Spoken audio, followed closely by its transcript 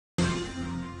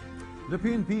The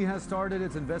PNP has started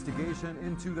its investigation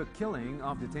into the killing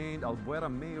of detained Albuera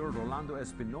Mayor Rolando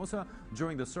Espinosa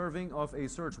during the serving of a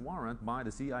search warrant by the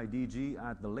CIDG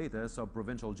at the Leyte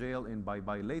Sub-Provincial Jail in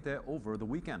Baybay, Leyte over the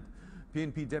weekend.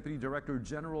 PNP Deputy Director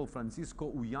General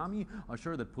Francisco Uyami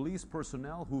assured that police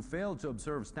personnel who failed to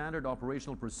observe standard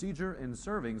operational procedure in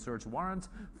serving search warrants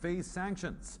face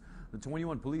sanctions. The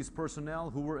 21 police personnel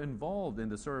who were involved in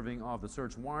the serving of the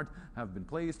search warrant have been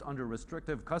placed under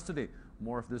restrictive custody.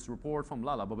 More of this report from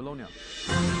Lala Babylonia.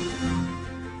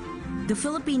 The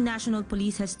Philippine National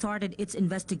Police has started its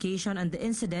investigation on the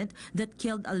incident that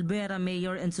killed Albuera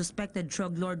Mayor and suspected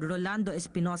drug lord Rolando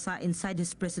Espinosa inside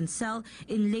his prison cell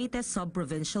in Leyte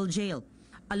Sub-Provincial Jail.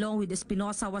 Along with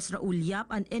Espinosa was Raul Yap,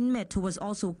 an inmate who was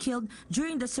also killed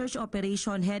during the search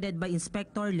operation headed by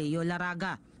Inspector Leo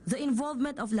Laraga. The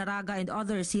involvement of Laraga and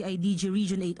other CIDG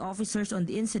Region 8 officers on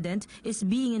the incident is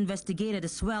being investigated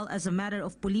as well as a matter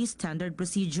of police standard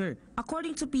procedure.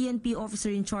 According to PNP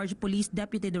Officer-in-Charge Police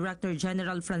Deputy Director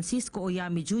General Francisco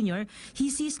Uyami Jr., he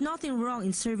sees nothing wrong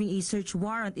in serving a search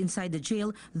warrant inside the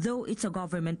jail, though it's a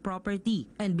government property.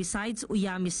 And besides,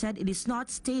 Uyami said it is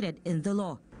not stated in the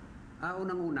law.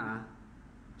 Unang-una,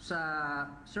 sa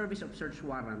service of search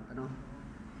warrant,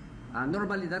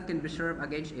 normally that can be served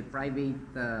against a private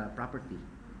property.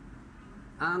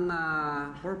 Ang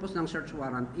purpose ng search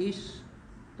warrant is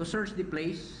to search the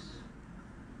place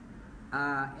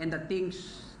and the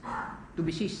things to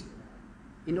be seized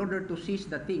in order to seize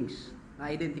the things na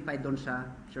identified doon sa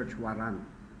search warrant.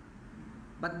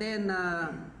 But then,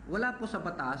 wala po sa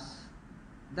batas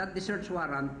that the search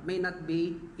warrant may not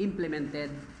be implemented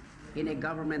in a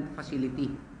government facility.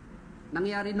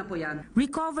 Nangyari na po yan.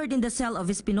 Recovered in the cell of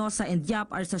Espinosa and Yap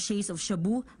are sachets of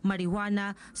shabu,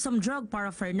 marijuana, some drug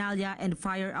paraphernalia, and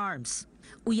firearms.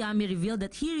 Uyami revealed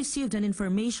that he received an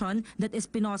information that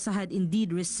Espinosa had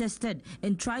indeed resisted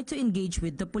and tried to engage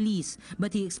with the police,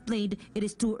 but he explained it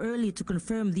is too early to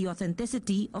confirm the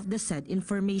authenticity of the said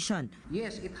information.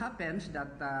 Yes, it happens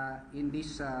that in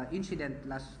this incident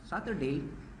last Saturday,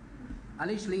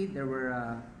 allegedly there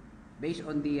were, based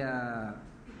on the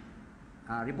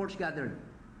reports gathered,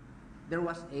 there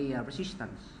was a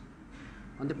resistance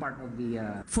on the part of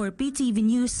the... For PTV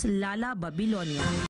News, Lala Babylonia.